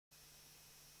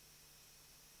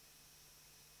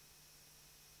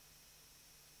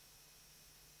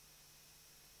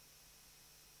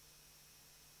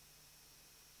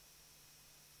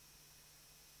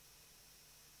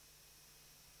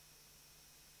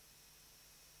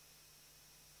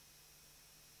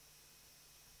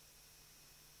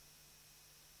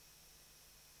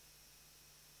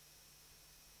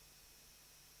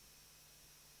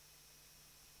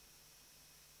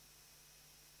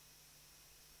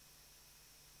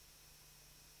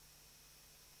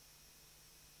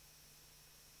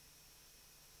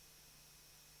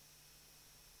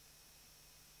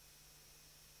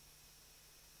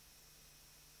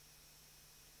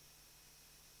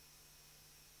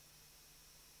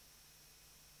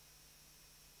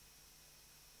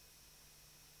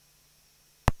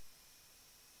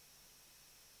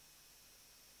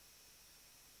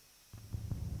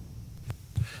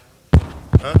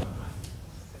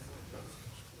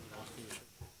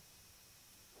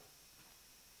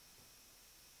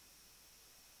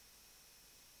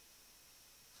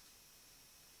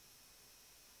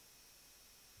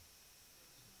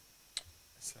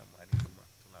Assalamu alaikum wa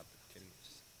rahmatullahi wa barakatuh.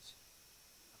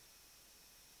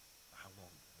 How long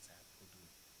does I have to go do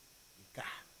nikah?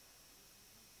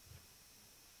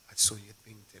 I saw your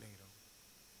thing today, though.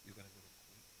 You're gonna go to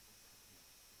Kuwait.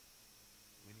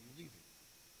 When are you leaving?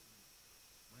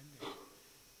 Monday.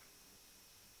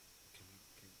 Can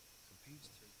some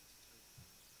pages?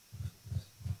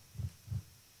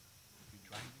 You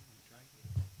driving? You driving?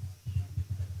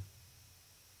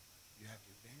 You have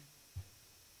your van?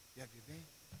 You have your van?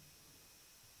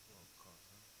 Oh, car,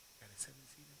 huh? Got a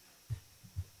 7-seater?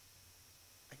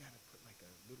 I gotta put like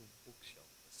a little bookshelf,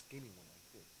 a skinny one like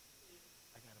this.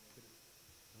 I gotta put it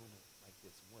like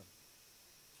this one.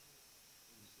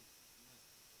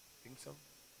 Think so?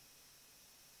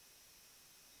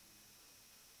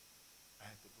 I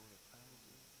have to go to class,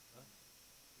 huh?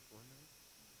 Before now?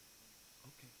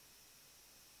 Okay.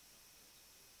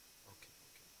 Okay,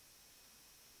 okay.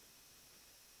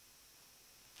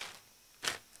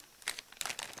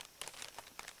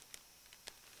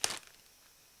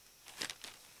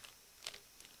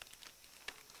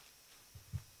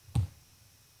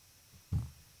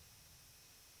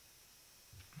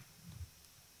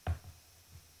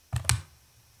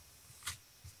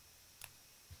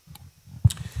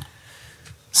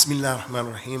 Bismillah ar-Rahman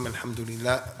ar-Rahim,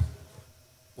 alhamdulillah,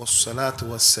 wassalatu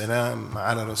wassalam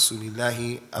ala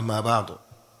rasulillahi amma ba'du.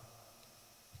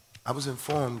 I was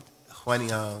informed, Khwani,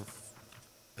 of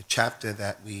a chapter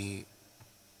that we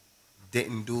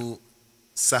didn't do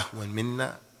sahwan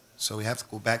minna, so we have to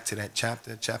go back to that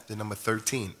chapter number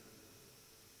 13.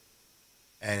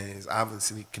 And it is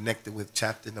obviously connected with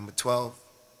chapter number 12.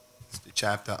 It's the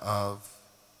chapter of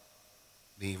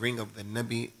the ring of the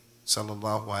Nabi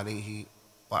sallallahu alayhi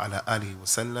wa ala alihi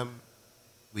wasallam.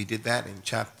 We did that in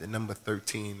chapter number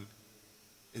 13.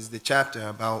 Is the chapter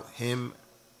about him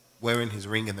wearing his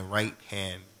ring in the right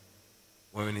hand,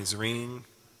 wearing his ring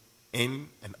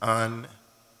in and on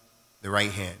the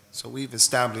right hand. So we've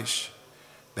established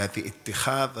that the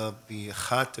ittikhad of the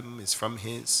khatim is from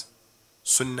his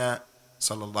sunnah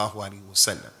sallallahu alaihi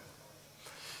wasallam.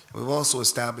 We've also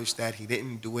established that he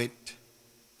didn't do it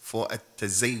for a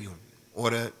tazayyun, in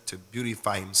order to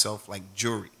beautify himself like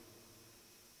jewelry,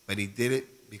 but he did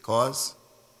it because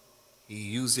he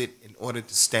used it in order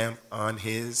to stamp on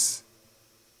his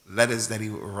letters that he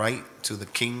would write to the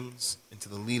kings and to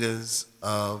the leaders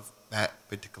of that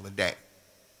particular day.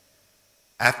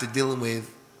 After dealing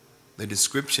with the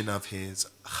description of his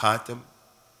khatam,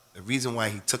 the reason why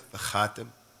he took the khatam,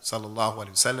 sallallahu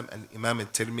alaihi wasallam, and Imam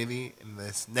At-Tirmidhi in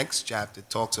this next chapter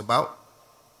talks about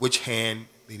which hand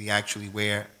did he actually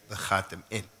wear the khatam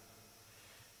in.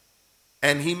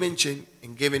 And he mentioned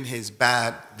in giving his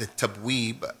bab, the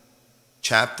tabweeb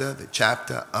chapter, the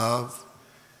chapter of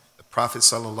the Prophet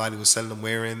sallallahu alaihi wasallam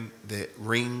wearing the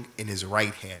ring in his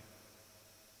right hand.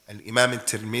 And Imam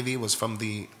At-Tirmidhi was from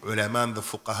the ulama, the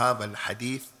fuqaha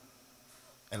al-hadith,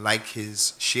 and like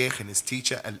his sheikh and his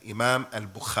teacher, al-Imam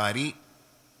al-Bukhari,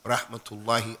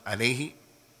 rahmatullahi alayhi,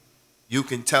 you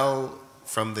can tell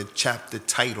from the chapter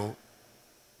title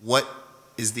what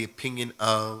is the opinion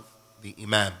of the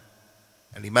Imam.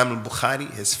 And Imam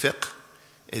al-Bukhari, his fiqh,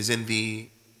 is in the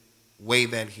way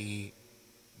that he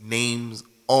names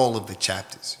all of the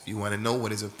chapters. If you want to know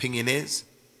what his opinion is,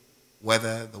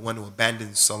 whether the one who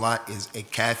abandons salah is a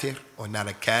kafir or not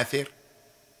a kafir,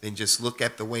 then just look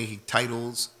at the way he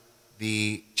titles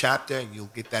the chapter and you'll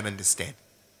get that understanding.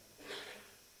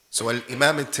 So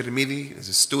Imam At-Tirmidhi is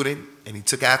a student, and he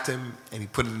took after him and he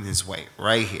put it in his way,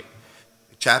 right here.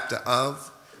 The chapter of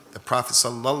the Prophet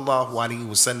sallallahu alaihi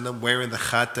wasallam wearing the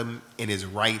khatam in his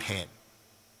right hand.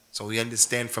 So we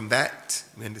understand from that,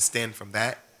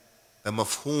 the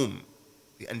mafhum,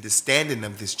 the understanding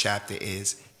of this chapter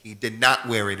is he did not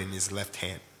wear it in his left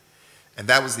hand. And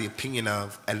that was the opinion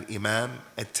of Al-Imam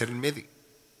At-Tirmidhi.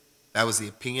 That was the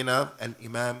opinion of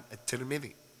Al-Imam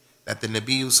At-Tirmidhi, that the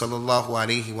Nabi sallallahu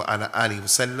alayhi wa alihi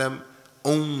wasallam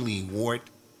only wore it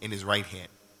in his right hand.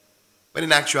 But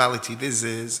in actuality, this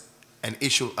is an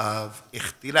issue of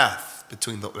ikhtilaf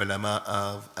between the ulama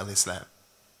of al-Islam.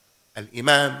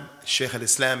 Al-Imam Sheikh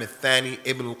al-Islam al-Thani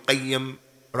Ibn al-Qayyim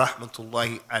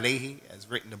rahmatullahi alayhi has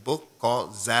written a book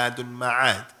called Zad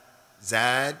al-Ma'ad.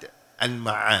 Zad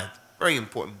al-Ma'ad. Very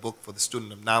important book for the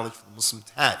student of knowledge, for the Muslim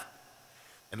to have.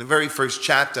 In the very first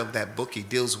chapter of that book, he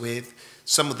deals with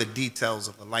some of the details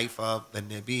of the life of the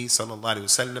Nabi sallallahu alaihi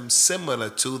wasallam, similar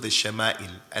to the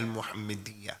Shama'il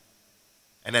al-Muhammadiyah.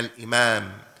 And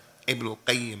Al-Imam Ibn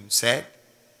al-Qayyim said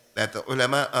that the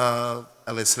ulama of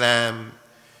al-Islam,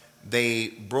 they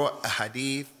brought a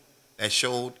hadith that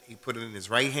showed he put it in his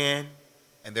right hand,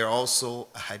 and there are also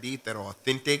a hadith that are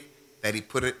authentic that he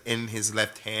put it in his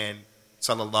left hand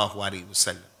sallallahu alaihi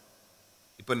wasallam.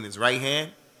 He put in his right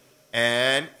hand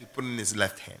and he put in his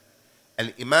left hand.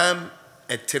 Al-Imam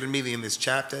At Tirmidhi in this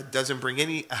chapter doesn't bring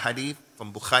any hadith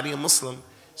from Bukhari and Muslim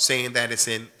saying that it's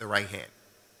in the right hand.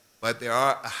 But there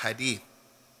are hadith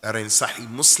that are in Sahih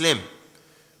Muslim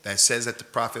that says that the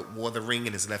Prophet wore the ring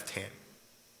in his left hand.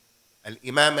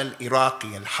 Al-Imam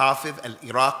Al-Iraqi, Al-Hafiz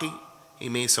Al-Iraqi, he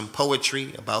made some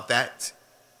poetry about that,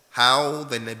 how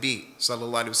the Nabi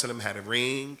sallallahu alaihi wasallam had a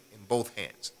ring in both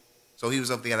hands. So he was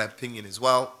of the opinion as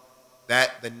well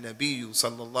that the Nabi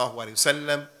sallallahu alaihi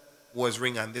wasallam wore his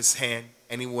ring on this hand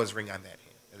and he wore his ring on that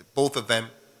hand. Both of them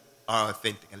are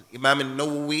authentic. Imam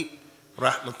al-Nawawi,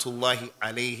 rahmatullahi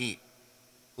alayhi,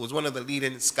 who was one of the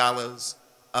leading scholars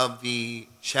of the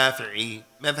Shafi'i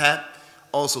madhab,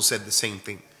 also said the same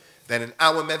thing. That in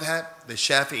our madhab, the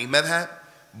Shafi'i madhab,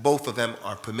 both of them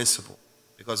are permissible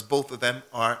because both of them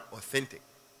are authentic.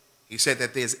 He said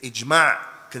that there's ijma',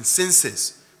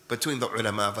 consensus between the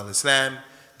ulama of Islam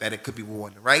that it could be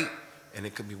worn on the right and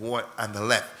it could be worn on the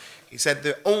left. He said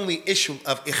the only issue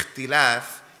of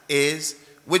ikhtilaf is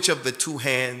which of the two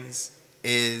hands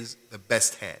is the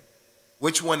best hand.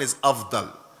 Which one is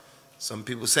afdal? Some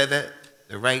people say that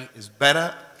the right is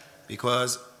better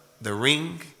because the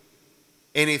ring,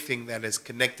 anything that is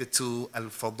connected to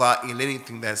al-fada'il,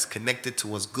 anything that's connected to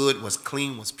what's good, what's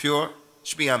clean, what's pure,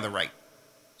 should be on the right.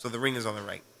 So the ring is on the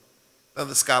right. The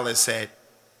other scholars said,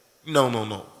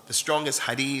 no. The strongest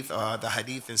hadith are the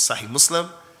hadith in Sahih Muslim,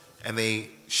 and they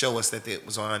show us that it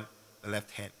was on the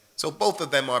left hand. So both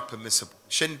of them are permissible.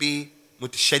 We shouldn't be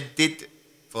mutashaddid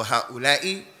for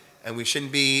ha'ula'i, and we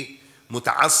shouldn't be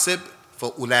muta'assib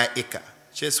for ula'ika.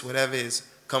 Just whatever is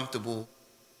comfortable,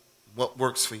 what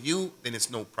works for you, then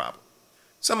it's no problem.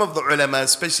 Some of the ulama,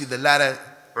 especially the latter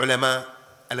ulama,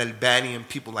 al-Albani and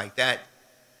people like that,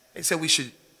 they said we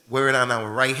should wear it on our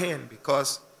right hand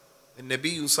because the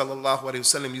Nabi sallallahu alaihi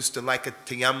wasallam used to like a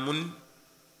tayammun,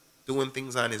 doing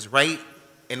things on his right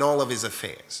in all of his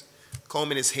affairs.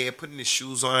 Combing his hair, putting his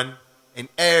shoes on, and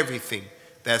everything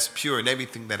that's pure and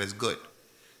everything that is good.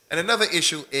 And another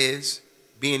issue is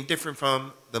being different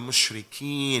from the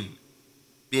mushrikeen.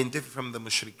 Being different from the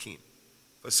mushrikeen.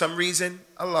 For some reason,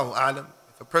 Allahu A'lam,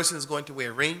 if a person is going to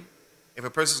wear a ring, if a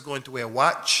person is going to wear a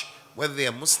watch, whether they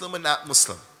are Muslim or not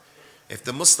Muslim, if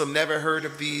the Muslim never heard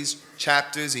of these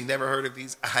chapters, he never heard of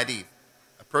these ahadith,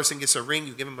 a person gets a ring,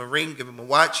 you give him a ring, give him a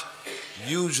watch,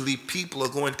 usually people are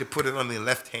going to put it on their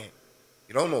left hand.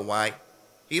 You don't know why.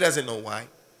 He doesn't know why.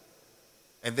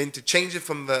 And then to change it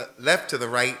from the left to the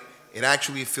right, it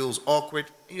actually feels awkward,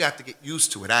 and you have to get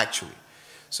used to it actually.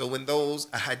 So when those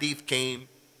ahadith came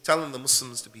telling the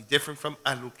Muslims to be different from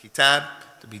Ahlul Kitab,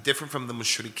 to be different from the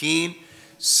Mushrikeen,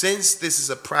 since this is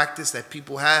a practice that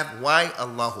people have, why?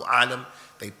 Allahu Alam,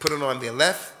 they put it on their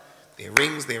left, their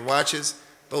rings, their watches.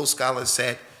 Those scholars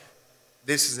said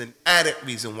this is an added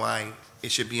reason why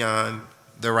it should be on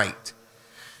the right.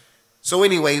 So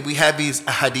anyway, we have these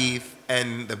ahadith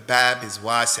and the bab is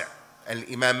wasi'.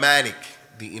 Al-Imam Malik,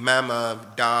 the Imam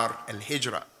of Dar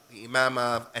al-Hijra, the Imam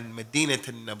of Al-Madinah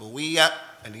al-Nabawiyya,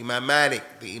 Al-Imam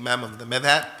Malik, the Imam of the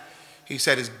Madhab, he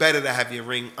said it's better to have your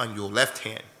ring on your left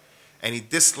hand. And he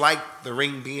disliked the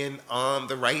ring being on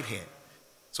the right hand.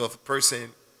 So if a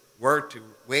person were to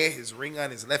wear his ring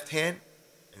on his left hand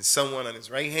and someone on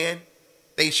his right hand,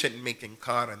 they shouldn't make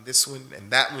inkar on this one, and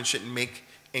that one shouldn't make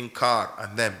inkar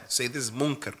on them. Say this is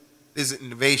munkar, this is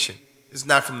innovation, this is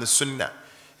not from the sunnah.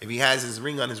 If he has his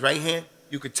ring on his right hand,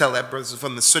 you could tell that brother is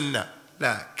from the sunnah.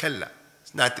 La, kalla.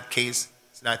 It's not the case,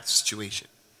 it's not the situation.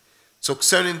 So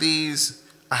concerning these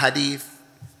ahadith,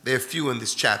 there are few in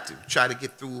this chapter. We try to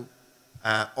get through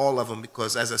all of them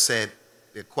because, as I said,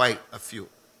 there are quite a few.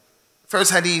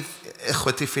 First hadith,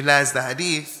 ikhwati fillah, is the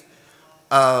hadith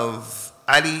of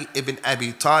Ali ibn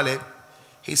Abi Talib.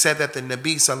 He said that the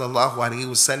Nabi sallallahu alaihi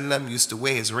wasallam used to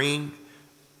wear his ring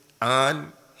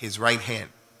on his right hand.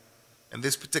 And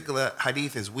this particular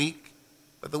hadith is weak,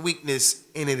 but the weakness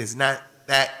in it is not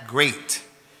that great.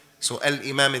 So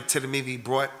Al-Imam At-Tirmidhi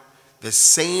brought the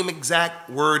same exact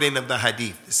wording of the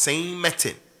hadith, the same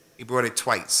method. He brought it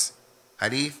twice.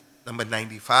 Hadith number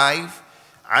 95,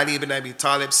 Ali ibn Abi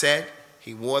Talib said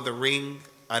he wore the ring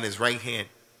on his right hand.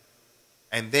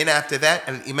 And then after that,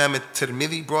 Imam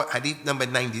At-Tirmidhi brought hadith number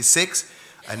 96,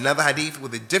 another hadith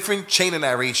with a different chain of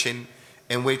narration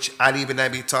in which Ali ibn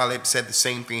Abi Talib said the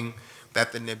same thing,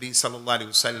 that the Nabi sallallahu alaihi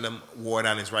wasallam wore it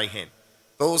on his right hand.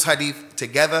 Those hadith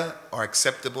together are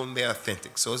acceptable and they're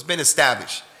authentic. So it's been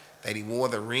established that he wore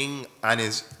the ring on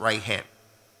his right hand.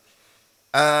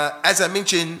 As I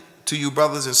mentioned to you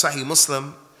brothers in Sahih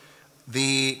Muslim,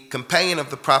 the companion of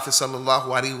the Prophet sallallahu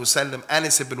alaihi wasallam,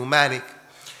 Anas ibn Malik,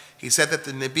 He said that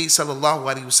the Nabi sallallahu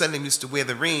alaihi wasallam used to wear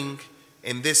the ring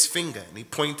in this finger, and he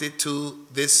pointed to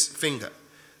this finger,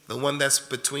 the one that's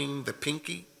between the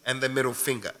pinky and the middle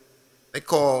finger. They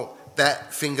call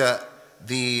that finger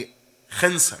the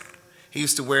khinsar. He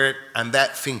used to wear it on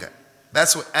that finger.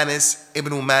 That's what Anas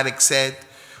ibn Malik said,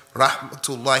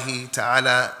 rahmatullahi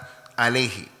ta'ala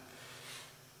alayhi.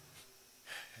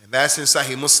 And that's in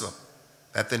Sahih Muslim,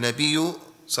 that the Nabi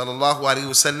sallallahu alaihi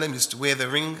wasallam used to wear the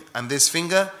ring on this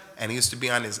finger, and he used to be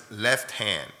on his left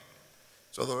hand.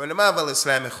 So the ulama of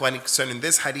al-Islam, ikhwani, concerning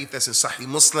this hadith that's in Sahih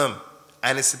Muslim,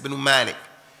 Anas ibn Malik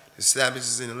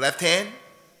establishes in the left hand,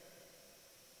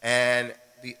 and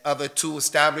the other two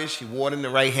established he wore it in the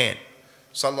right hand.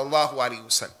 Sallallahu alaihi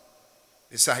wasallam.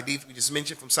 This hadith we just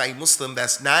mentioned from Sahih Muslim,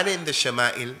 that's not in the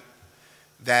Shama'il,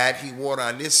 that he wore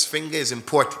on this finger is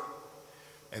important.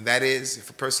 And that is, if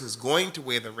a person is going to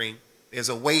wear the ring, there's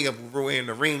a way of wearing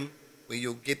the ring where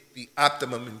you'll get the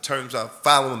optimum in terms of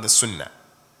following the sunnah.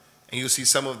 And you'll see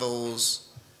some of those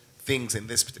things in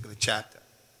this particular chapter.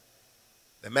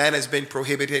 The man has been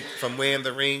prohibited from wearing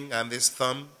the ring on this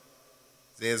thumb.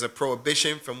 There's a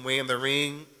prohibition from wearing the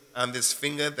ring on this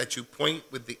finger that you point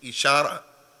with the ishara.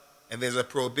 And there's a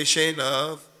prohibition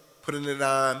of putting it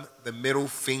on the middle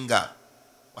finger.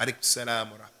 Wa alaikum salam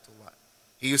wa rahmatullah.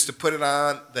 He used to put it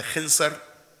on the khinsar,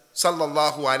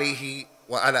 sallallahu alayhi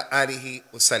wa ala alihi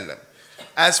wa sallam.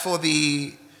 As for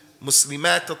the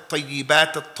Muslimat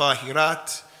al-Tayyibat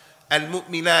al-Tahirat,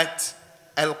 al-Mu'minat,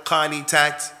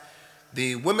 al-Qanitat,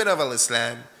 the women of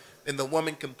al-Islam, then the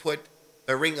woman can put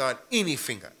the ring on any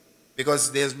finger.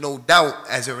 Because there's no doubt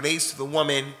as it relates to the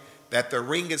woman that the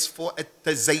ring is for a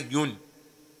tazayyun.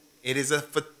 It is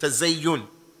for tazayyun.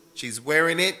 She's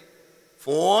wearing it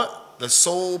for the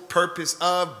sole purpose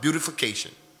of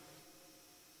beautification.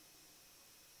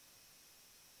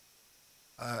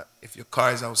 If your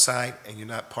car is outside and you're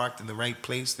not parked in the right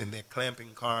place, then they're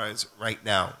clamping cars right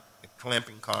now. They're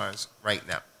clamping cars right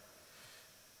now.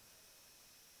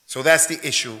 So that's the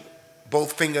issue.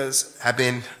 Both fingers have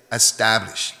been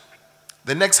established.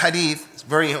 The next hadith is a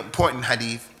very important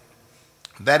hadith.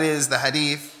 That is the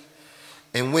hadith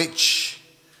in which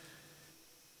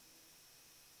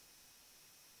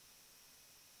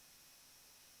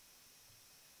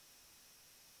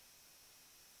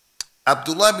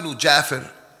Abdullah ibn Jafar,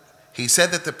 he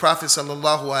said that the Prophet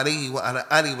sallallahu alaihi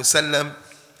wasallam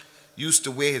used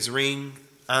to wear his ring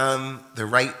on the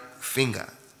right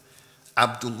finger.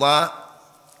 Abdullah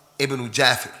ibn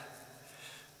Jafar.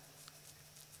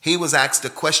 He was asked a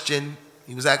question.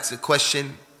 He was asked a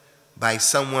question by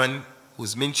someone who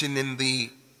was mentioned in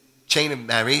the chain of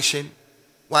narration.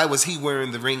 Why was he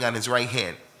wearing the ring on his right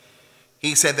hand?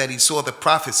 He said that he saw the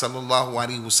Prophet sallallahu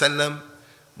alaihi wasallam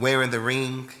wearing the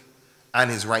ring on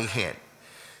his right hand.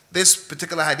 This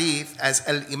particular hadith, as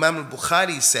Imam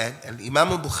al-Bukhari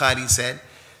said,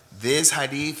 this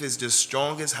hadith is the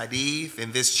strongest hadith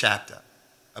in this chapter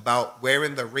about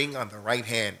wearing the ring on the right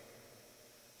hand.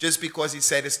 Just because he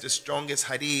said it's the strongest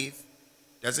hadith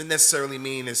doesn't necessarily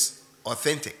mean it's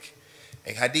authentic.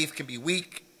 A hadith can be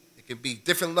weak, it can be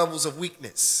different levels of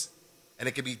weakness, and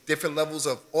it can be different levels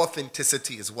of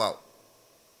authenticity as well.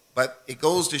 But it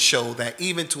goes to show that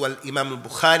even to Imam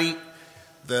al-Bukhari,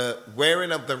 the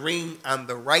wearing of the ring on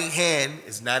the right hand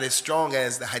is not as strong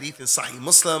as the hadith in Sahih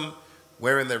Muslim,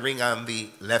 wearing the ring on the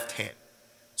left hand.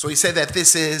 So he said that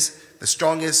this is the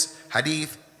strongest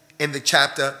hadith in the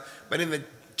chapter, but in the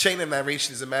chain of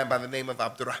narration is a man by the name of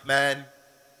Abdurrahman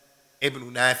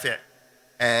ibn Nafi',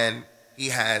 and he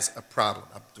has a problem.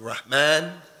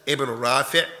 Abdurrahman ibn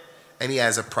Rafi', and he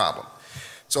has a problem.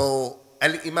 So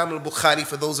Imam al-Bukhari,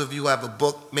 for those of you who have a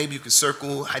book, maybe you could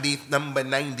circle hadith number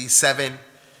 97.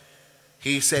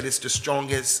 He said it's the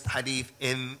strongest hadith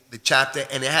in the chapter,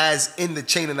 and it has in the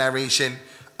chain of narration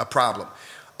a problem.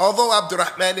 Although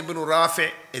Abdurrahman ibn Rafi'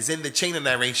 is in the chain of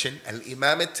narration,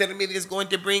 Imam At-Tirmidhi is going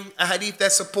to bring a hadith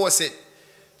that supports it.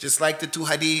 Just like the two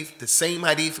hadith, the same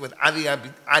hadith with Ali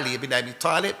ibn Abi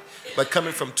Talib, but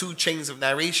coming from two chains of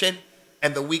narration,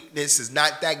 and the weakness is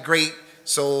not that great,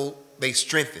 so they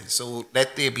strengthen. So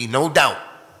let there be no doubt.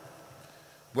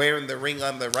 Wearing the ring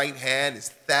on the right hand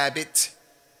is thabit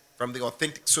from the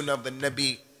authentic sunnah of the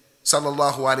Nabi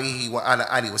sallallahu alayhi wa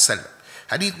sallam.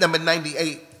 Hadith number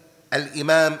 98,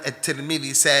 Al-Imam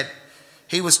At-Tirmidhi said,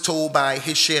 he was told by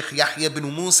his Sheikh Yahya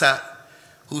ibn Musa,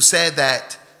 who said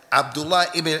that Abdullah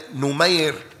ibn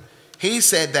Numayr, he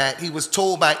said that he was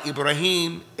told by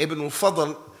Ibrahim ibn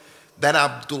al-Fadl that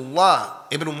Abdullah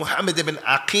ibn Muhammad ibn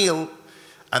Aqil,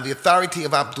 on the authority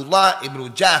of Abdullah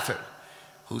ibn Jafar,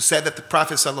 who said that the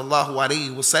Prophet sallallahu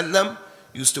alaihi wasallam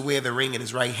used to wear the ring in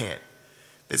his right hand.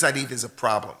 This hadith is a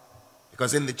problem,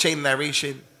 Because in the chain of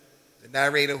narration, the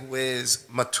narrator who is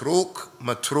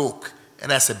matruk,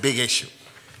 and that's a big issue.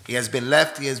 He has been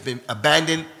left, he has been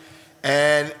abandoned,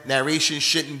 and narration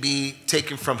shouldn't be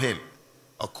taken from him.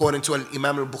 According to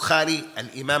Imam al-Bukhari,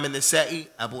 Imam al-Nasa'i,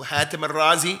 Abu Hatim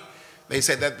al-Razi, they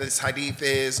said that this hadith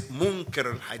is munkar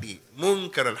al-hadith.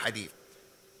 Munkar al-hadith.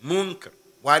 Munkar.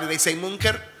 Why do they say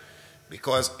munkar?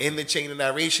 Because in the chain of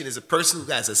narration is a person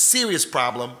who has a serious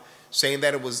problem saying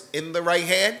that it was in the right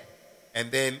hand, and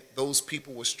then those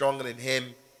people were stronger than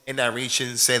him in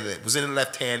narration said that it was in the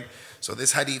left hand. So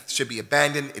this hadith should be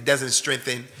abandoned. It doesn't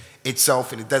strengthen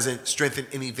itself, and it doesn't strengthen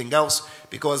anything else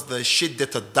because the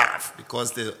shiddat al-da'f,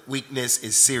 because the weakness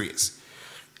is serious.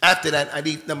 After that,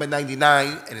 hadith number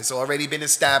 99, and it's already been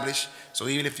established, so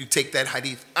even if you take that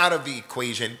hadith out of the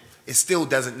equation, it still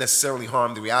doesn't necessarily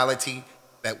harm the reality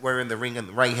that wearing the ring on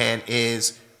the right hand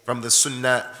is from the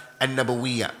Sunnah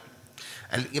an-Nabawiyya.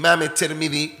 And Imam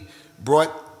At-Tirmidhi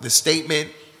brought the statement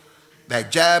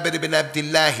that Jabir ibn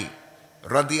Abdullah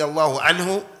radiyallahu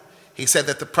anhu, he said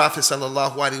that the Prophet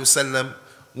sallallahu alaihi wasallam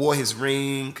wore his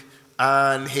ring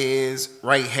on his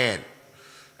right hand.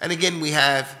 And again, we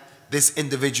have this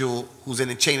individual who's in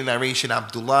the chain of narration,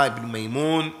 Abdullah ibn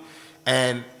Maymun,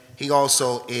 and he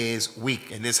also is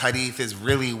weak. And this hadith is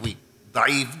really weak.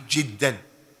 Da'if jiddan.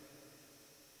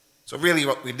 So really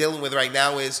what we're dealing with right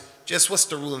now is just what's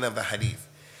the ruling of the hadith.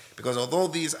 Because although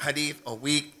these hadith are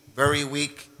weak, very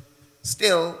weak,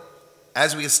 still,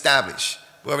 as we established,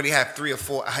 we already have 3 or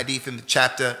 4 hadith in the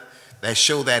chapter that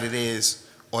show that it is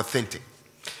authentic.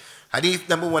 Hadith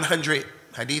number 100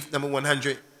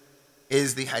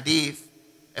 is the hadith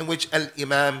in which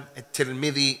Al-Imam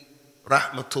At-Tirmidhi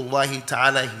rahmatullahi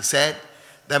ta'ala, he said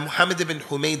that Muhammad ibn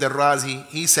Humayd al-Razi,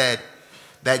 he said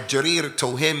that Jarir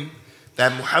told him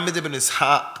that Muhammad ibn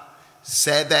Ishaq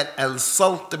said that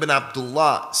Al-Salt ibn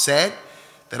Abdullah said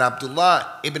that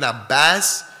Abdullah ibn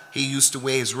Abbas, he used to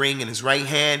wear his ring in his right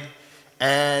hand,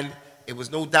 and it was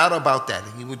no doubt about that.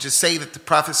 And he would just say that the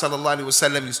Prophet sallallahu alaihi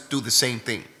wasallam used to do the same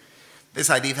thing. This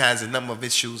hadith has a number of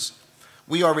issues.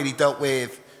 We already dealt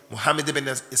with Muhammad ibn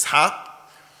Ishaq,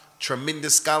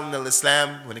 tremendous scholar in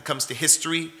Islam when it comes to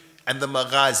history, and the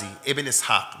Maghazi, Ibn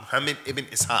Ishaq, Muhammad ibn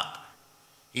Ishaq.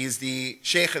 He's the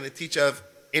Sheikh and the teacher of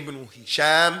Ibn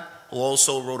Hisham, who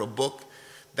also wrote a book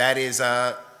that is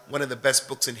one of the best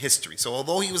books in history. So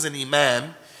although he was an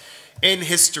imam in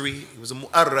history, he was a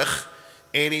mu'arrakh,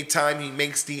 anytime he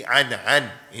makes the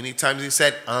an, anytime he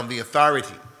said, I'm the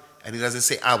authority, and he doesn't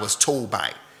say, I was told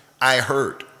by, I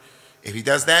heard. If he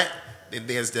does that, then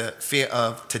there's the fear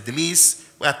of tadlis.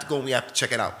 We have to go and we have to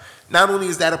check it out. Not only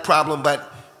is that a problem,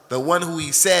 but the one who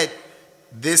he said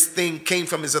this thing came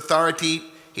from his authority,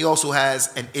 he also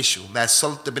has an issue. That's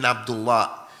Salt ibn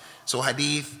Abdullah. So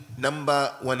hadith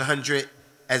number 100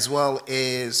 as well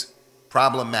is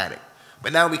problematic.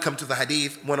 But now we come to the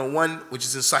hadith 101, which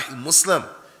is in Sahih Muslim.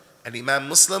 And Imam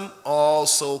Muslim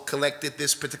also collected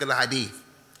this particular hadith,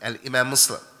 Imam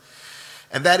Muslim.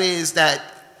 And that is that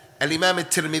Imam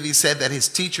At-Tirmidhi said that his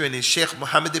teacher and his Sheikh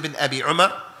Muhammad ibn Abi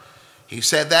Umar, he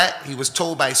said that he was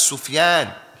told by Sufyan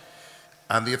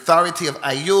on the authority of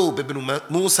Ayyub ibn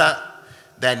Musa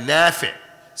that Nafi'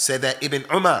 said that Ibn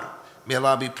Umar, may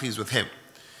Allah be pleased with him,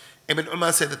 Ibn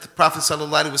Umar said that the Prophet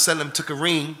ﷺ took a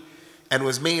ring and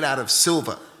was made out of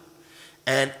silver.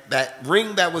 And that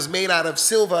ring that was made out of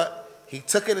silver, he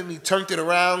took it and he turned it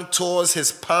around towards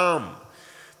his palm.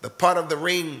 The part of the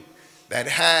ring that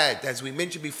had, as we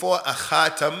mentioned before, a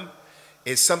khatam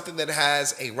is something that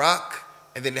has a rock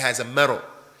and then it has a metal.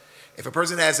 If a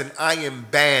person has an iron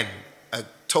band, a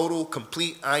total,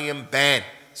 complete iron band,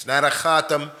 it's not a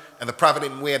khatam, and the Prophet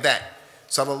didn't wear that,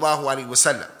 sallallahu alaihi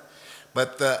wasallam.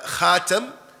 But the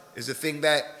khatam is the thing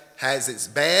that has its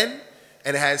band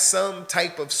and it has some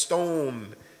type of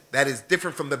stone that is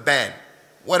different from the band,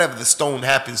 whatever the stone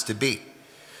happens to be.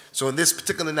 So in this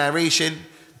particular narration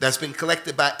that's been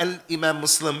collected by Imam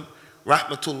Muslim,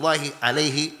 rahmatullahi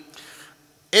alayhi,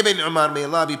 Ibn Umar, may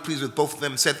Allah be pleased with both of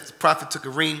them, said that the Prophet took a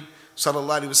ring,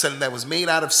 sallallahu alaihi wasallam, that was made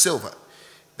out of silver.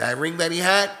 That ring that he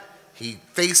had, he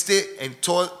faced it and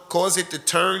caused it to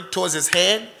turn towards his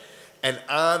hand, and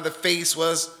on the face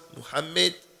was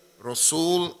Muhammad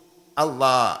Rasul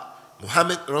Allah.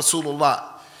 Muhammad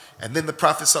Rasulullah. And then the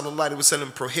Prophet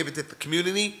ﷺ prohibited the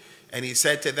community, and he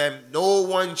said to them, no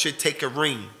one should take a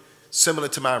ring similar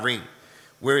to my ring,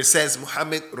 where it says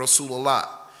Muhammad Rasulullah.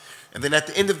 And then at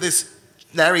the end of this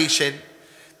narration,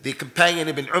 the companion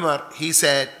Ibn Umar, he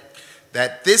said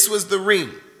that this was the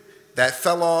ring that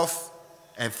fell off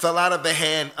and fell out of the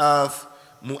hand of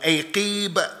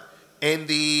Mu'aqib in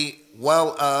the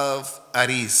well of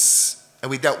Aris. And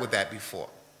we dealt with that before.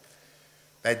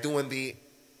 that during the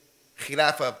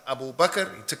Khilafah of Abu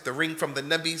Bakr, he took the ring from the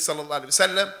Nabi sallallahu alaihi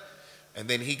wasallam, and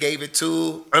then he gave it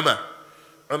to Umar.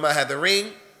 Umar had the ring,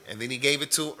 and then he gave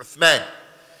it to Uthman.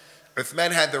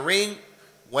 Uthman had the ring.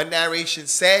 One narration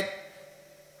said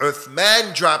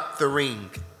Uthman dropped the ring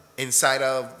inside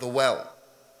of the well.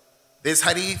 This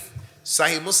hadith,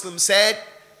 Sahih Muslim said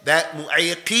that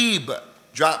Mu'ayyaqib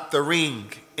dropped the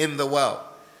ring in the well.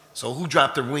 So who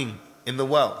dropped the ring in the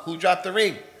well? Who dropped the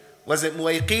ring? Was it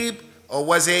Mu'ayyaqib or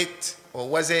was it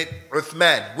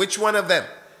Uthman? Which one of them?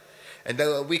 And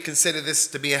we consider this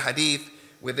to be a hadith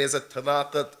where there's a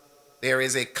tanaqud, there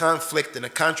is a conflict and a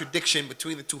contradiction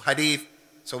between the two hadith.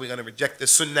 So we're going to reject the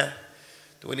sunnah.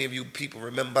 Do any of you people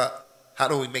remember how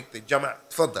do we make the jama'?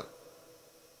 Tfaddal.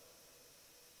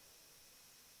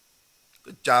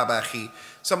 Good job, akhi.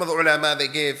 Some of the ulama, they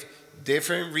give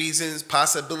different reasons,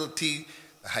 possibility,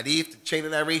 the hadith, the chain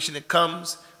of narration that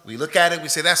comes. We look at it, we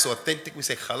say that's authentic. We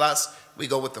say khalas, we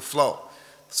go with the flow.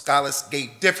 The scholars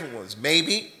gave different ones.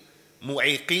 Maybe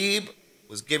Mu'ayyaqib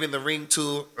was giving the ring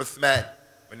to Uthman.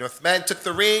 When Uthman took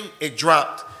the ring, it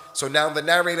dropped. So now the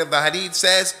narrator of the hadith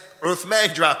says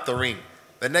Uthman dropped the ring.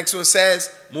 The next one says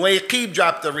Mu'ayyaqib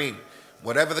dropped the ring.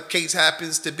 Whatever the case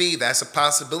happens to be, that's a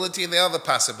possibility, and there are other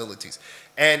possibilities.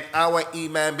 And our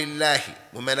iman billahi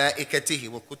wa malaikatihi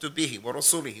wa kutubihi wa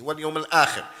rasulihi wal yawm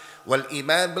al-akhir wal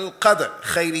iman bil qadr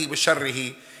khayrihi wa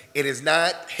sharrihi, it is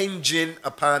not hinging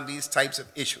upon these types of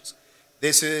issues.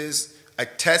 This is a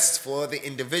test for the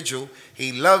individual.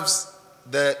 He loves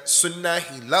the sunnah,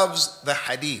 he loves the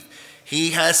hadith.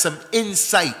 He has some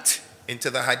insight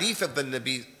into the hadith of the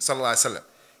Nabi sallallahu alaihi wasallam.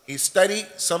 He studied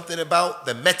something about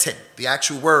the matan, the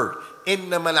actual word.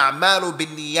 Innamal a'malu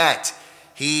binniyat.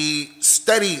 He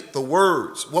studied the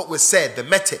words, what was said, the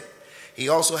matan. He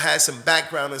also has some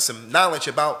background and some knowledge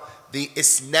about the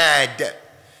isnad.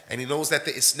 And he knows that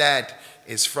the isnad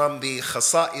is from the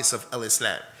khasa'is of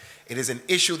al-Islam. It is an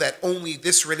issue that only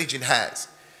this religion has.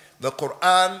 The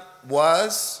Quran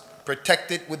was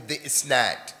protected with the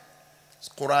isnad. The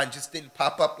Quran just didn't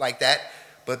pop up like that.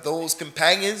 But those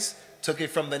companions took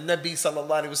it from the Nabi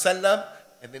sallallahu alaihi wasallam,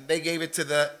 and then they gave it to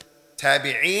the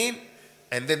tabi'een,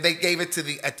 and then they gave it to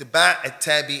the atba'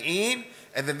 at-tabi'een,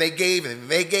 and then they gave, and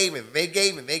they gave, and they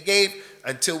gave, and they gave,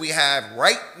 until we have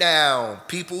right now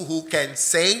people who can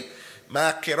say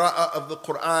ma qira'ah of the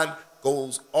Quran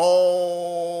goes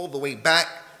all the way back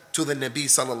to the Nabi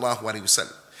sallallahu alaihi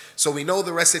wasallam. So we know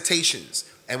the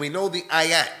recitations, and we know the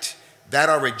ayat that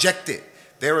are rejected.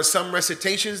 There are some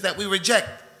recitations that we reject.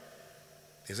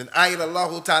 There's an ayat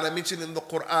Allah Ta'ala mentioned in the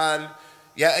Quran,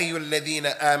 Ya ayyuhal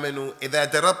ladhina amanu,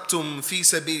 idha darabtum fi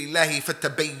sabilillahi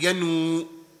fatabayyanu.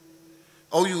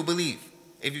 Oh, you believe.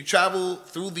 If you travel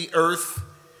through the earth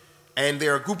and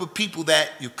there are a group of people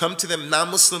that you come to them,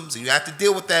 non-Muslims, and you have to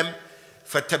deal with them,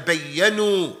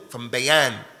 fatabayyanu, from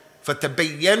bayan.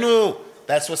 Fatabayyanu,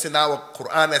 that's what's in our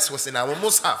Quran, that's what's in our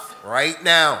Mus'haf, right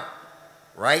now.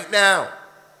 Right now.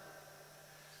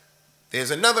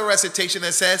 There's another recitation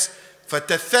that says,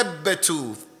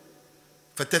 فَتَثَبَّتُوا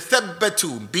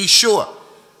فَتَثَبَّتُوا, be sure.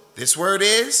 This word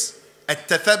is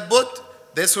at-tathabbut.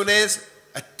 This one is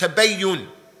at-tabayyun.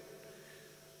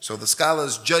 So the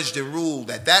scholars judged and ruled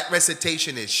that that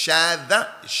recitation is shadha.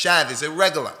 Shadh is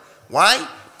irregular. Why?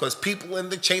 Because people in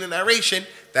the chain of narration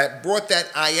that brought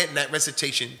that ayat and that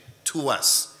recitation to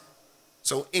us.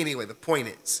 So anyway, the point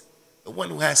is, the one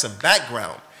who has some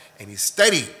background and he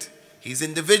studied, he's an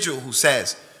individual who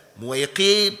says,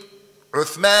 Mu'ayyaqib,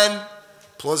 Uthman,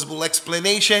 plausible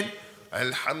explanation,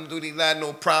 alhamdulillah,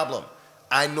 no problem.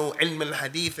 I know ilm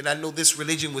al-hadith and I know this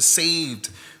religion was saved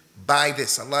by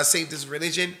this. Allah saved this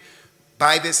religion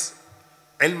by this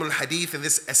ilm al-hadith and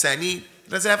this asanid. He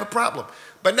doesn't have a problem.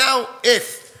 But now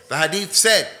if the hadith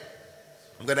said,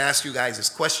 I'm going to ask you guys this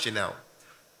question now.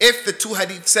 If the two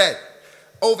hadith said,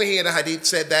 over here the hadith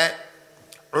said that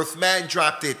Uthman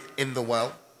dropped it in the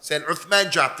well, said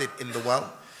Uthman dropped it in the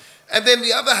well. And then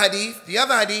the other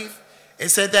hadith, it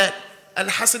said that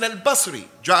Al-Hasan al-Basri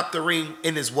dropped the ring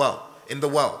in his well, in the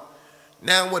well.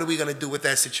 Now what are we going to do with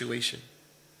that situation?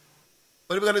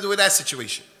 What are we going to do with that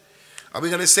situation? Are we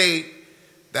going to say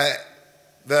that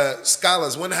the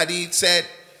scholars, one hadith said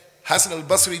Hasan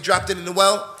al-Basri dropped it in the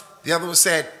well, the other one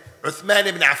said Uthman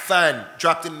ibn Affan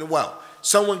dropped it in the well.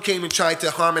 Someone came and tried to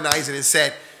harmonize it and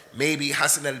said maybe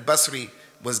Hasan al-Basri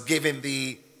was giving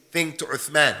the thing to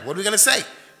Uthman. What are we going to say?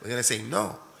 We're going to say,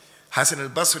 no, Hasan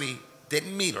al-Basri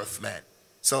didn't meet Uthman.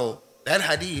 So that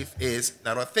hadith is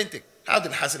not authentic. How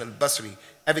did Hasan al-Basri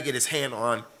ever get his hand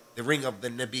on the ring of the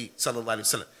Nabi sallallahu alaihi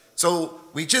wasallam? So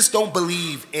we just don't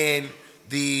believe in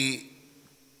the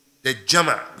The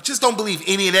jama'. We just don't believe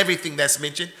any and everything that's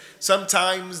mentioned.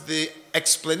 Sometimes the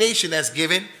explanation that's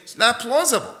given is not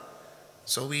plausible.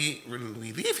 So we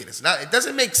leave it. It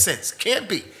doesn't make sense. Can't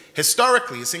be.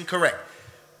 Historically, it's incorrect.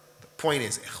 The point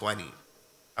is, ikhwani,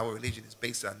 our religion is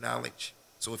based on knowledge.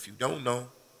 So if you don't know,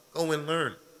 go and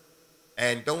learn.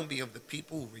 And don't be of the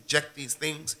people who reject these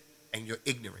things and you're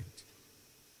ignorant.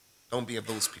 Don't be of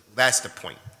those people. That's the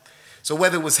point. So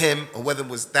whether it was him or whether it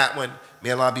was that one,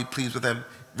 may Allah be pleased with him,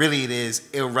 really it is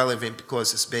irrelevant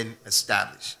because it's been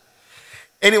established.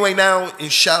 Anyway, now,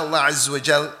 inshallah azza wa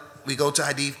jal, we go to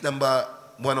hadith number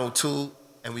 102,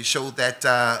 and we show that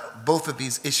both of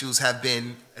these issues have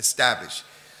been established.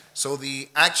 So the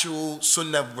actual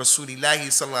sunnah of Rasulillahi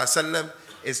sallallahu alaihi wasallam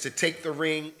is to take the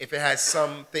ring, if it has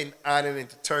something on it, and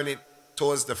to turn it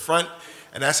towards the front.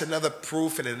 And that's another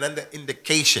proof and another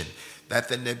indication that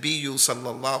the Nabiyyu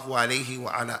sallallahu alayhi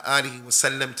wa ala alihi wa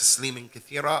sallam tasliman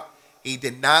kathira, he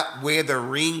did not wear the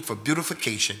ring for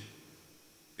beautification.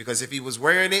 Because if he was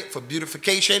wearing it for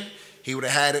beautification, he would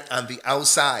have had it on the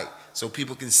outside so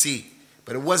people can see.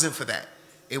 But it wasn't for that.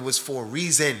 It was for a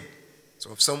reason.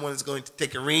 So if someone is going to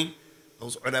take a ring,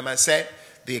 those ulama said,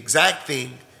 the exact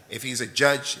thing, if he's a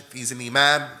judge, if he's an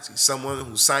imam, if he's someone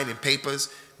who's signing papers,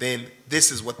 then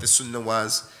this is what the sunnah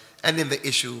was. And then the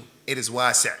issue, it is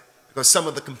wasi'. Because some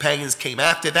of the companions came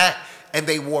after that, and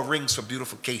they wore rings for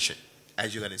beautification,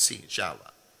 as you're going to see,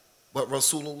 inshallah. But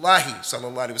Rasulullah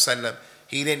sallallahu alaihi wasallam,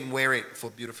 he didn't wear it for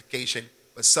beautification,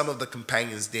 but some of the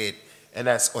companions did, and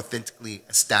that's authentically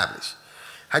established.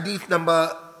 Hadith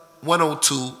number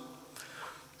 102,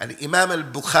 and Imam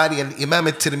al-Bukhari and Imam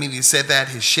al-Tirmidhi said that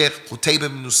his Sheikh Qutaybah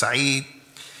ibn Sa'id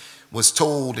was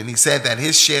told, and he said that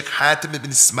his Sheikh Hatim ibn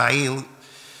Ismail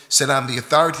said on the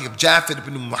authority of Jafar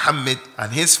ibn Muhammad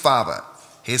on his father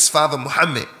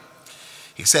Muhammad,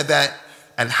 he said that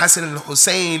Al-Hasan and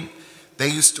Hussein, they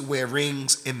used to wear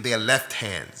rings in their left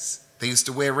hands. They used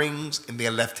to wear rings in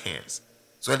their left hands.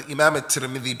 So Imam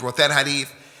al-Tirmidhi brought that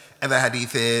hadith, and the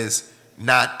hadith is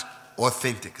not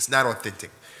authentic. It's not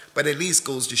authentic. But at least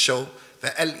goes to show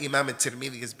that Imam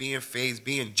al-Tirmidhi is being fair,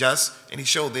 being just, and he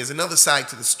showed there's another side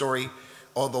to the story,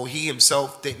 although he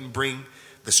himself didn't bring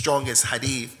the strongest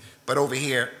hadith, but over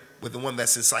here with the one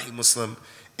that's in Sahih Muslim,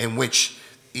 in which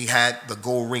he had the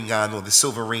gold ring on, or the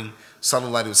silver ring,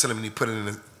 sallallahu alaihi wasallam, and he put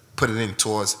it in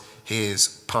towards his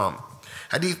palm.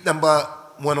 Hadith number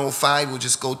 105, we'll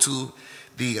just go to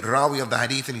the Rawi of the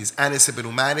hadith, and he's Anas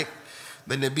ibn Malik.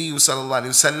 The Nabi sallallahu alaihi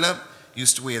wasallam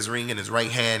used to wear his ring in his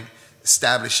right hand,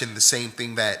 establishing the same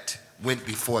thing that went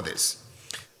before this.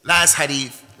 Last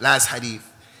hadith.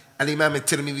 Al-Imam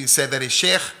al-Tirmidhi said that his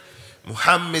Sheikh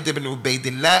Muhammad ibn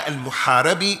Ubaidillah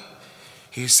al-Muharabi,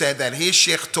 he said that his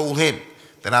Sheikh told him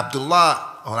that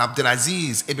Abdullah or Abdul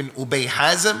Aziz ibn Ubay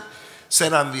Hazm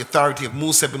said on the authority of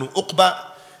Musa ibn Uqba,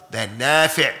 that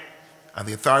Nafi', on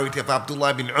the authority of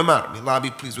Abdullah ibn Umar, may Allah be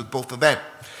pleased with both of them,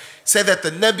 said that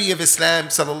the Nabi of Islam,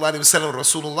 sallallahu alaihi wasallam,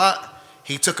 Rasulullah,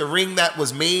 he took a ring that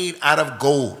was made out of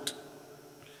gold.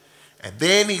 And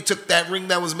then he took that ring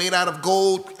that was made out of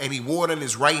gold and he wore it in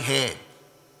his right hand.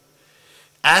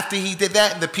 After he did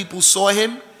that and the people saw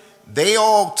him, they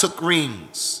all took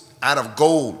rings out of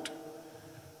gold.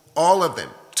 All of them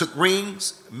took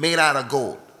rings made out of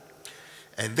gold.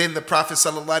 And then the Prophet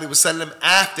sallallahu alaihi wasallam,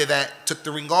 after that, took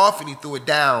the ring off and he threw it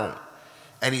down.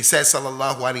 And he said,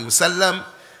 sallallahu alaihi wasallam,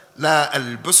 La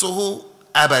albusuhu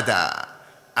abada.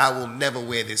 I will never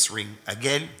wear this ring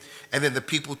again. And then the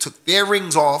people took their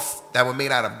rings off that were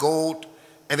made out of gold,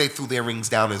 and they threw their rings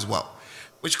down as well.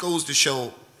 Which goes to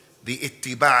show the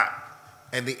ittiba'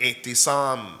 and the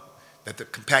i'tisam that the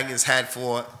companions had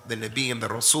for the Nabi and the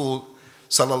Rasul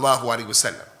sallallahu alaihi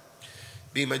wasallam.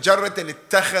 بمجرد أن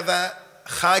اتخذ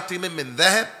خاتما من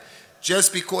ذهب,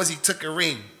 just because he took a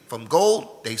ring from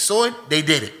gold, they saw it, they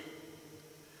did it.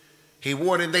 He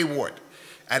wore it and they wore it.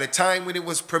 At a time when it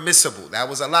was permissible, that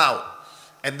was allowed,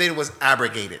 and then it was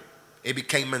abrogated. It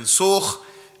became mansukh,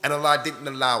 and Allah didn't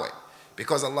allow it.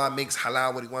 Because Allah makes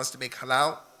halal what He wants to make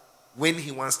halal, when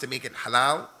He wants to make it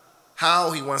halal,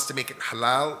 how He wants to make it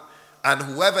halal, and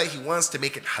whoever He wants to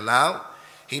make it halal.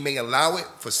 He may allow it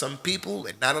for some people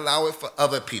and not allow it for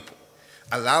other people.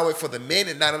 Allow it for the men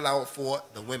and not allow it for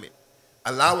the women.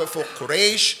 Allow it for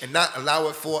Quraysh and not allow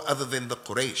it for other than the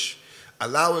Quraysh.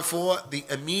 Allow it for the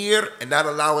Amir and not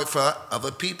allow it for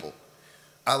other people.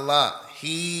 Allah,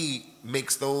 He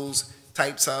makes those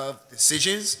types of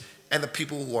decisions, and the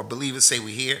people who are believers say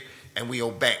we hear and we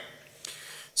obey.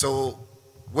 So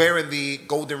wearing the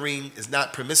golden ring is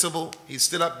not permissible. He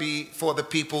stood up before the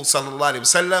people, sallallahu alaihi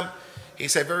wasallam. He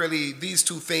said, verily, these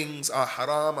two things are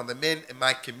haram on the men in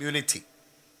my community.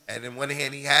 And in one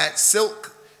hand he had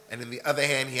silk, and in the other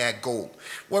hand he had gold.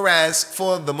 Whereas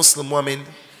for the Muslim woman,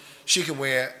 she can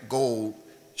wear gold.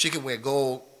 She can wear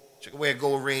gold. She can wear a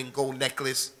gold ring, gold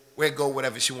necklace, wear gold,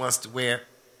 whatever she wants to wear,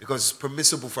 because it's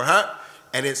permissible for her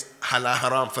and it's halal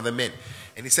haram for the men.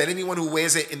 And he said anyone who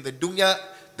wears it in the dunya,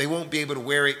 they won't be able to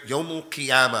wear it yawmul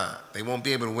qiyamah. They won't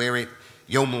be able to wear it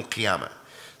yawmul qiyamah.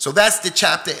 So that's the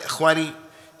chapter, ikhwani.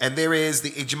 And there is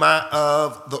the ijma'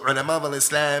 of the ulama of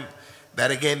Islam that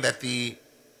again, that the,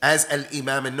 as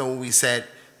Al-Imam an-Nawawi said,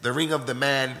 the ring of the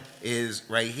man is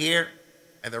right here,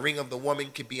 and the ring of the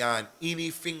woman could be on any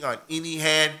finger, on any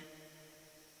hand,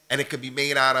 and it could be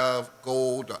made out of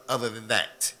gold or other than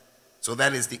that. So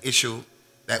that is the issue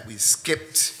that we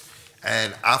skipped.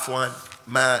 And afwan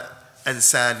ma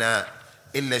ansana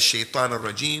illa shaitan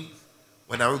al-rajim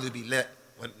wa na'udhu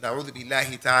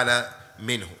billahi ta'ala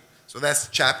minhu. So that's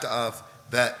the chapter of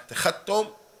the takhattum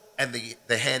and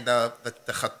the hand of the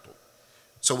takhattum.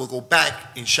 So we'll go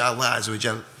back, inshallah azza wa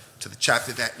jal, to the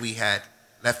chapter that we had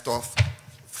left off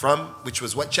from, which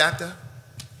was what chapter?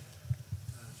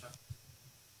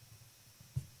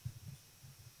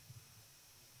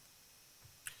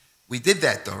 We did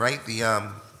that though, right? The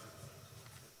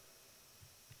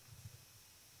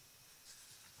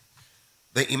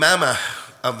imama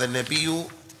of the Nabiyyu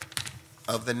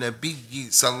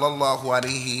sallallahu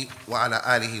alayhi wa ala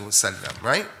alihi wa sallam,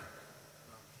 right?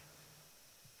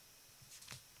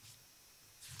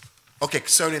 Okay,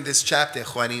 concerning this chapter,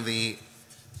 ikhwani, the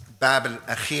Bab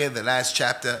al-Akhir, the last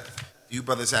chapter, do you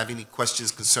brothers have any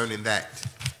questions concerning that?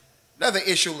 Another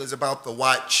issue is about the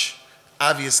watch.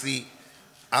 Obviously,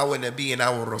 our Nabi and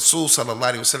our Rasul sallallahu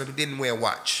alayhi wa sallam didn't wear a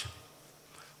watch.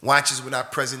 Watches were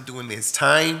not present during this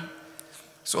time.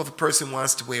 So if a person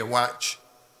wants to wear a watch,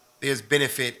 there's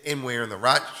benefit in wearing the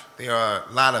watch. There are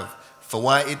a lot of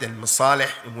fawaid and masalih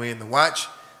in wearing the watch,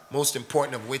 most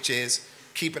important of which is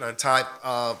keeping on top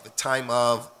of the time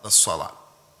of the salah.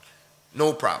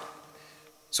 No problem.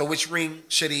 So which ring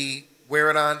should he wear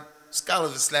it on?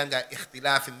 Scholars of Islam got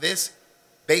ikhtilaf in this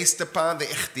based upon the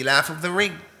ikhtilaf of the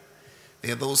ring.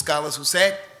 There are those scholars who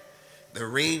said the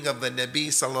ring of the Nabi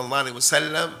sallallahu alaihi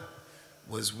wasallam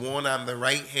was worn on the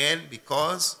right hand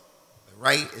because the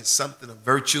right is something of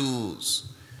virtues.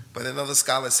 But another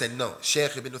scholar said no.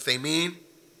 Sheikh ibn Uthaymeen,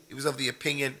 he was of the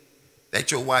opinion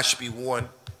that your watch should be worn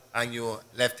on your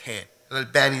left hand.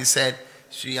 Al-Albani said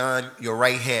she on your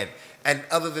right hand. And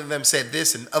other than them said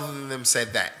this, and other than them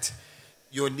said that.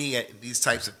 Your niyyah in these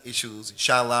types of issues,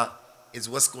 inshallah, is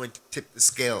what's going to tip the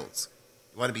scales.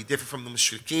 You want to be different from the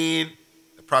mushrikeen.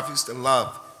 The Prophet used to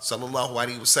love, sallallahu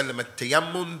alaihi wasallam,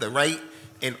 at-tayammun, the right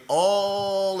in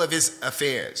all of his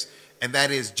affairs. And that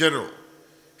is general.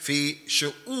 Fi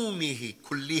shu'unihi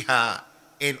kulliha,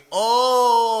 in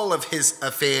all of his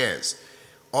affairs.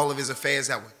 All of his affairs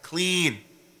that were clean,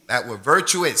 that were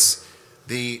virtuous,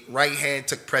 the right hand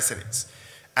took precedence.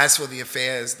 As for the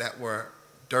affairs that were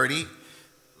dirty,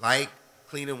 like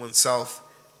cleaning oneself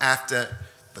after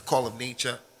the call of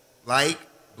nature, like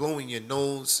blowing your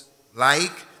nose,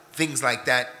 like things like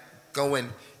that, going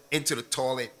into the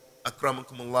toilet,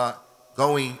 akramakumullah,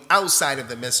 going outside of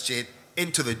the masjid,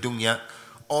 into the dunya,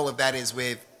 all of that is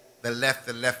with the left,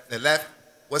 the left, the left.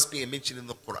 What's being mentioned in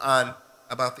the Quran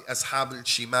about the ashab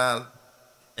al-shimal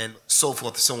and so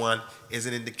forth and so on is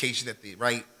an indication that the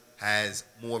right has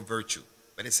more virtue.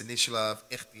 But it's an issue of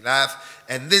ikhtilaf.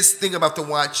 And this thing about the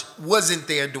watch wasn't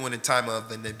there during the time of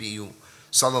the Nabiyyu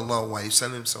sallallahu alayhi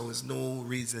wasallam, so there's no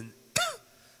reason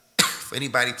for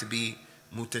anybody to be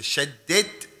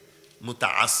mutashaddid,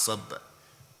 muta'assab.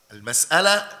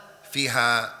 Al-mas'ala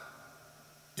fiha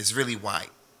is really wide.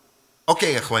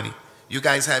 Okay, ikhwani. You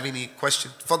guys have any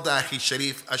questions? Fadda akhi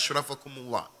Sharif,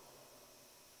 ashrafakumullah.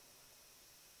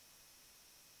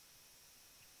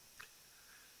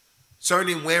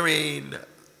 Concerning wearing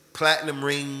platinum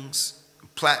rings,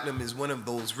 platinum is one of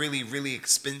those really, really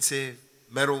expensive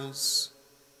metals.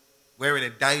 Wearing a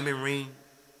diamond ring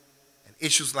and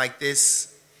issues like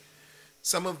this,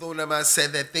 some of the ulama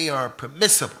said that they are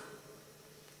permissible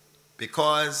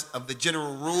because of the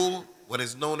general rule, what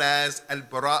is known as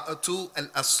al-bara'atu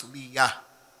al-asliyah.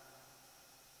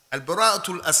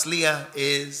 Al-bara'atu al-asliyah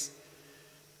is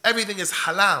everything is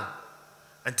halal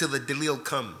until the dalil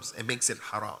comes and makes it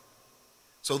haram.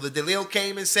 So the dalil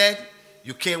came and said,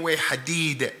 you can't wear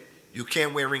hadid, you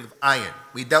can't wear ring of iron.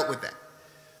 We dealt with that.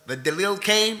 The dalil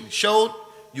came, showed,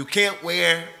 you can't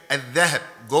wear al-dhahab,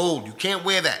 gold, you can't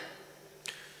wear that.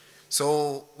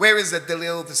 So where is the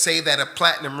dalil to say that a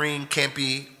platinum ring can't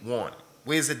be worn?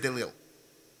 Where's the dalil?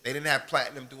 They didn't have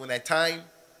platinum during that time.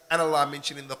 And Allah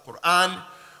mentioned in the Quran,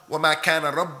 وَمَا كَانَ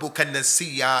رَبُّكَ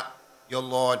نَسِيًّا, your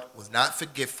Lord was not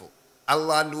forgetful.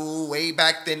 Allah knew way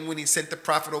back then when he sent the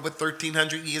Prophet over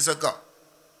 1300 years ago,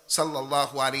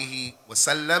 sallallahu alaihi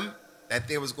wasallam, that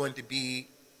there was going to be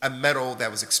a metal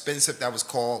that was expensive that was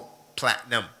called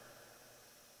platinum.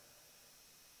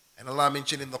 And Allah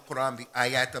mentioned in the Quran, the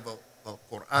ayat of the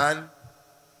Quran,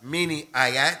 many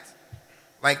ayat,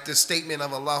 like the statement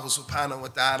of Allah subhanahu wa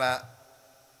ta'ala,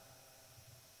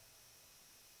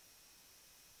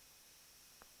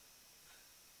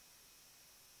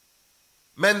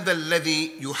 من ذا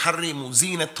الذي يحرم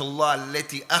زينة الله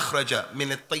التي أخرج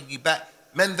من الطيبات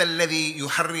من ذا الذي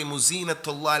يحرم زينة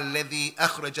الله الذي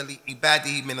أخرج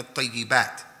لعباده من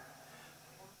الطيبات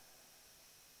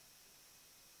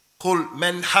قل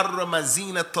من حرم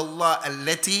زينة الله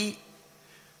التي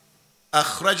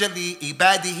أخرج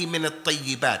لعباده من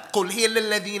الطيبات قل هي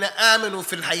للذين آمنوا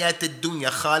في الحياة الدنيا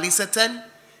خالصة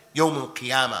يوم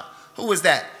القيامة. Who is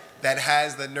that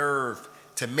has the nerve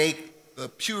to make the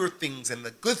pure things and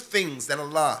the good things that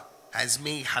Allah has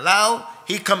made halal?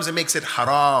 He comes and makes it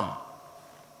haram.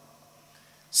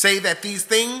 Say that these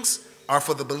things are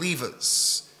for the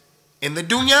believers in the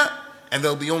dunya and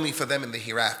they'll be only for them in the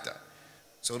hereafter.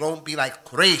 So don't be like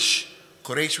Quraysh.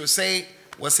 Quraysh will say,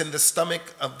 what's in the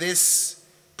stomach of this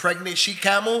pregnant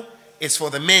she-camel is for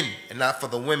the men and not for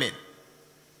the women.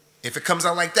 If it comes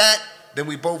out like that, then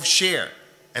we both share.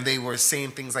 And they were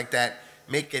saying things like that,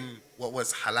 making what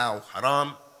was halal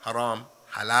haram, haram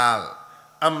halal.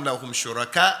 أَمْ لَهُمْ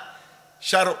شُرَكَاء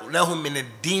شَرَعُوا لَهُم مِّنَ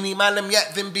الدِّينِ مَا لَمْ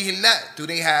يَأْذِن بِهِ اللَّهُ. Do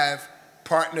they have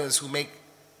partners who make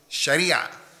sharia,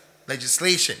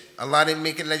 legislation? Allah didn't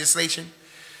make it legislation.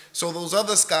 So those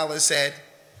other scholars said,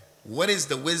 what is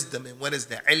the wisdom and what is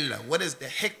the illah? What is the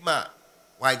hikmah?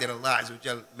 Why did Allah Azza wa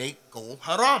Jal make gold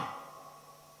haram?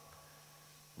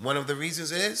 One of the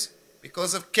reasons is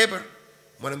because of kibr.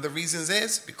 One of the reasons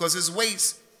is because his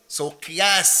waist. So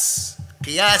qiyasin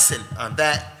on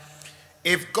that.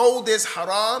 If gold is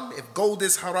haram,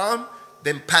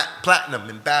 then platinum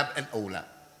in Bab and Ola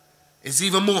is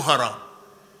even more haram.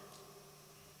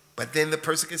 But then the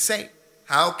person can say,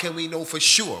 how can we know for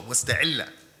sure? What's the illah?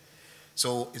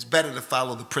 So it's better to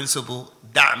follow the principle,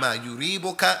 da'ma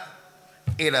yuribuka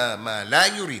ila ma la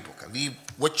yuribuka. Leave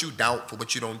what you doubt for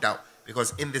what you don't doubt.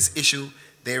 Because in this issue,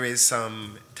 there is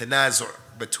some tanazur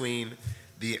between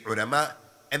the ulama,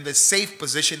 and the safe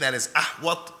position that is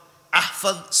ahwat,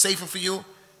 ahfad, safer for you,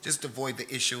 just avoid the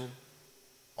issue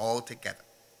altogether.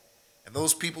 And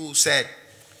those people who said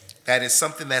that is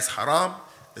something that's haram,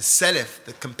 the salaf,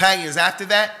 the companions after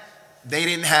that, they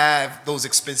didn't have those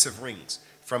expensive rings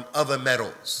from other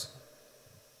metals.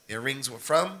 Their rings were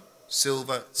from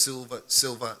silver, silver,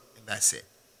 silver, and that's it.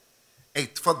 Hey,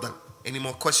 tfaddal. Any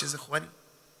more questions, ikhwani?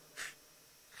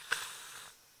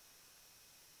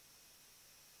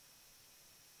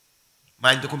 ما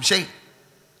عندكم شيء?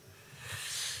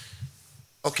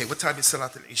 Okay, what time is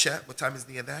Salat al-Isha? What time is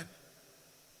the adhan?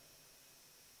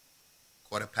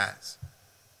 1:15.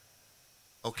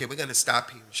 Okay, we're going to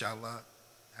stop here, inshallah.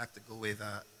 I have to go with,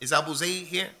 is Abu Zayd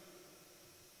here?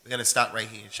 We're going to stop right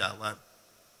here, inshallah.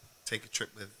 Take a trip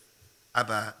with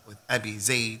Abi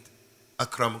Zayd.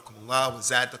 Akramakumullah wa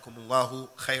zadakumullahu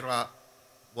khayra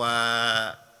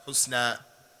wa husna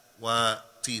wa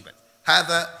tiban.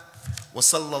 هذا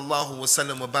وصلى الله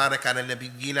وسلم وبارك على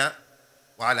نبينا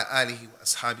وعلى آله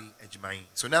وأصحابه أجمعين.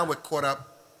 So now we're caught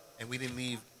up and we didn't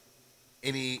leave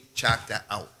any chapter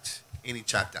out. Any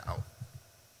chapter out.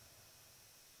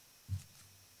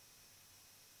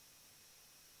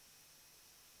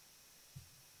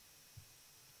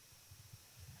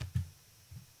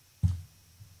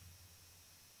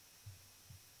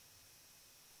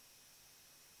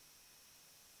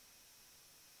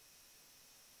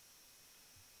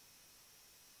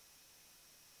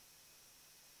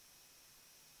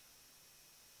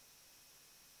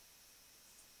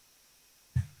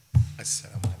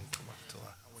 Assalamu alaikum wa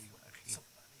rahmatullah. How are you, akhi?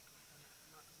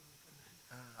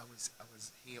 I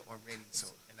was here already, so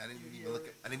and I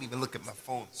didn't even look at my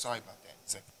phone. Sorry about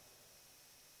that.